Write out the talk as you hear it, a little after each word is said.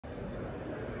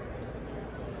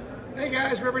Hey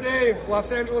guys, River Dave,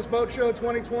 Los Angeles Boat Show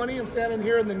 2020. I'm standing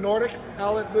here in the Nordic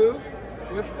Outlet booth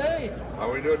with Thane. How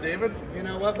are we doing, David? You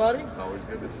know what, buddy? Always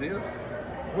good to see you.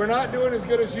 We're not doing as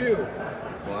good as you.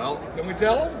 Well, Can we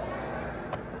tell them?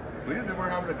 we're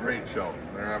having a great show.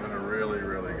 They're having a really,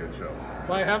 really good show.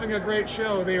 By having a great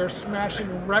show, they are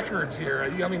smashing records here.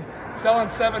 I mean, selling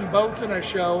 7 boats in a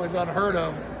show is unheard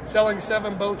of. Selling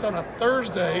 7 boats on a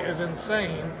Thursday is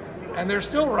insane, and they're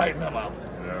still writing them up.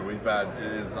 Yeah, we've had,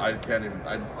 I can't even,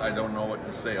 I don't know what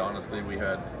to say, honestly. We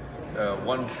had,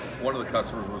 one of the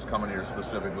customers was coming here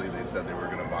specifically. They said they were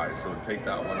going to buy, so take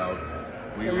that one out.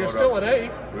 We're still at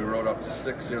 8. We wrote up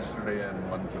 6 yesterday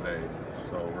and 1 today.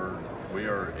 So we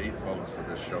are 8 boats for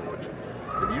this show, which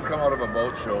if you come out of a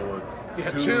boat show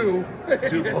with two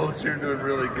boats, you're doing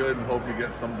really good and hope you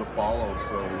get some to follow.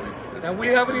 So we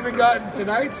haven't even gotten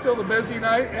tonight's still the busy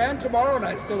night, and tomorrow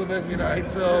night's still the busy night.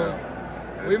 So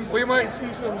we might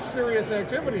see some serious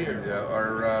activity here. Yeah,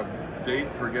 our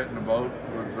date for getting a boat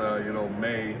was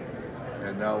May,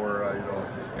 and now we're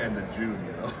end of June.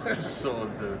 So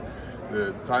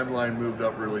the timeline moved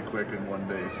up really quick in one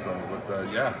day. So,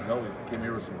 but we came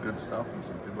here with some good stuff, and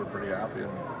some people are pretty happy,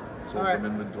 and sold some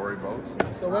inventory boats.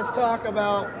 So let's talk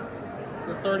about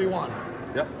the 31.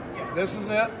 Yep. This is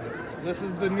it. This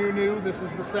is the new. This is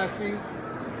the sexy,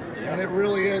 and it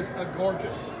really is a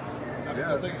gorgeous.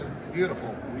 Yeah, I think it's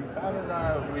beautiful.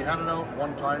 We had it out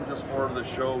one time just for the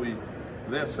show.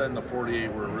 This and the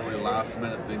 48 were really last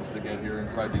minute things to get here.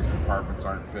 Inside these compartments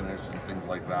aren't finished and things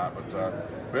like that. But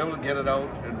we were able to get it out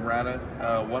and ran it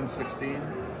 116,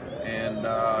 and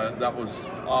that was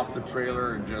off the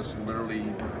trailer and just literally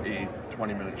a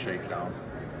 20-minute shakedown,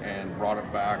 and brought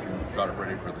it back and got it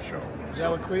ready for the show. Is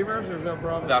that with cleavers or is that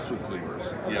brought? That's with cleavers.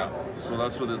 Okay. Yeah. So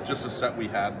that's with just a set we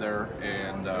had there,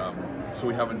 and so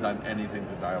we haven't done anything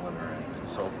to dial in or anything.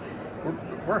 So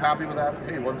we're happy with that.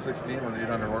 Hey, 116 with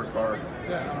 800 horsepower.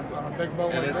 Yeah, on a big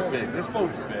boat. And like it's this. big. This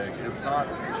boat's big. It's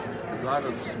not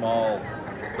a small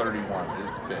 31.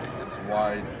 It's big. It's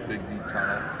wide, big, deep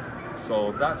tunnel.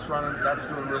 So that's running. That's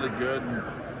doing really good. And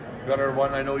got our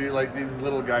one. I know you like these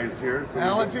little guys here. So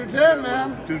Allen 210,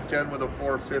 man. 210 with a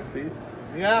 450.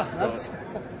 Yeah, So, that's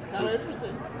kind of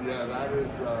interesting. Yeah,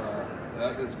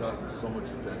 that has gotten so much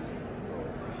attention.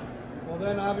 Well,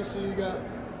 then obviously you got.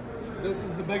 This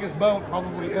is the biggest boat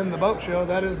probably in the boat show.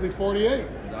 That is the 48.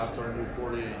 That's our new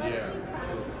 48. Yeah.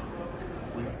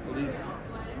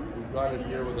 We've got it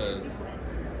here with this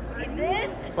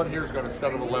one here's got a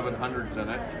set of 1100s in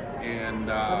it, and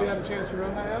have you had a chance to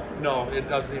run that yet? No, it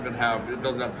doesn't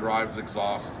have drives,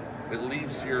 exhaust. It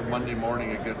leaves here Monday morning.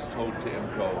 It gets towed to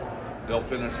IMCO. They'll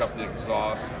finish up the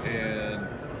exhaust, and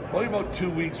only about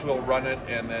 2 weeks we'll run it,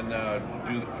 and then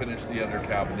finish the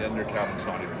undercabin. The undercabin's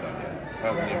not even done yet.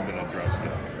 Hasn't even been addressed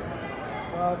yet.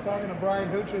 Well, I was talking to Brian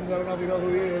Hutchins. I don't know if you know who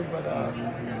he is, but he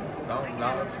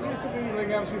used to be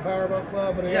the MC Powerboat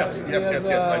Club. But yes,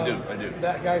 I do.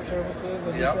 That guy services,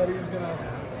 and he said he was going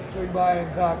to swing by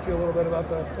and talk to you a little bit about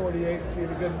the 48 and see if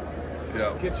he could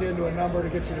get you into a number to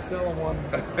get you to sell him one.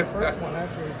 The first one,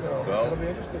 actually, so it'll be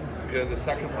interesting. Yeah, the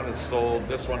second one is sold.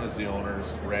 This one is the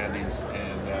owner's, Randy's,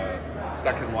 and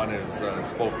second one is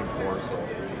spoken for. So,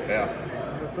 yeah.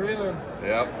 Number 3 then.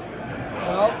 Yep.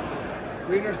 Well,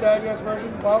 Reader's Digest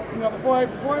version. Well, before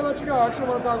I let you go, I actually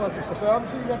want to talk about some stuff. So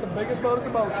obviously you got the biggest boat at the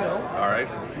boat show. All right.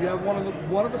 You have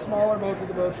one of the smaller boats at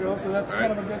the boat show, so that's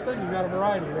kind of a good thing. You got a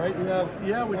variety, right? You have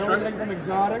everything from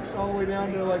exotics all the way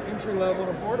down to like entry level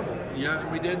and affordable.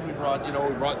 Yeah, we did. We brought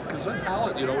because then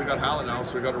Hallett, we got Hallett now,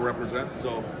 so we got to represent.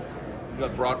 So we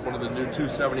brought one of the new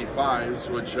 275s,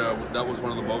 which that was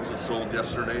one of the boats that sold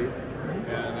yesterday,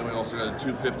 and then we also got a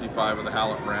 255 of the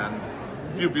Hallett brand.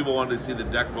 A few people wanted to see the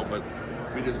deck boat, but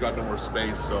we just got no more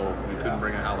space, so we couldn't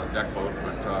bring a Hallett deck boat.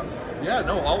 But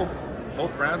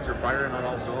both brands are firing on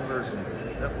all cylinders. And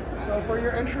So for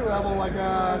your entry level, like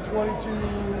 22,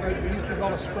 it used to be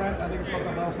called a Sprint. I think it's called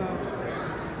something else now.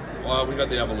 Well, we got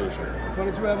the Evolution.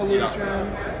 22 Evolution.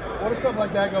 Yeah. What does something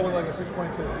like that go with, like a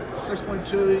 6.2?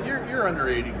 6.2, you're under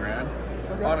 80 grand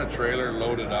on a trailer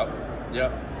loaded up.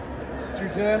 Yep.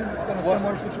 210, kind of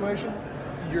similar situation.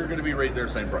 You're going to be right there,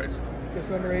 same price. Just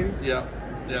under 80? Yeah.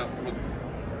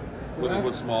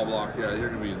 With small block, you're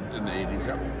going to be in the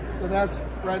 80s, So that's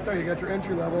right there. You got your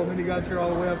entry level, and then you got your all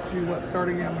the way up to what,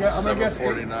 starting, I'm going to guess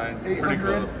 749, pretty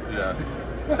close, yeah.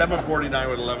 749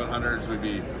 with 1100s would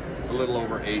be a little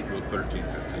over 8 with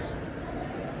 1350s.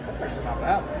 That's actually not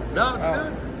bad. No, it's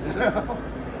good.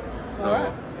 All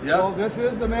right. Yeah. Well, this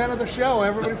is the man of the show.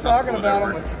 Everybody's talking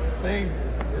about him. Thane,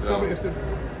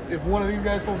 if one of these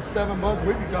guys sold 7 boats,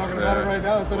 we'd be talking about it right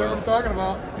now. That's what everybody's talking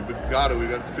about. You we got it. We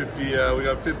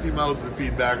got 50 mouths to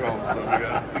feed back home, so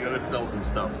we got to sell some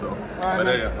stuff. So, right, but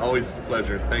yeah, always a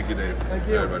pleasure. Thank you, Dave. Thank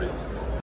you, everybody.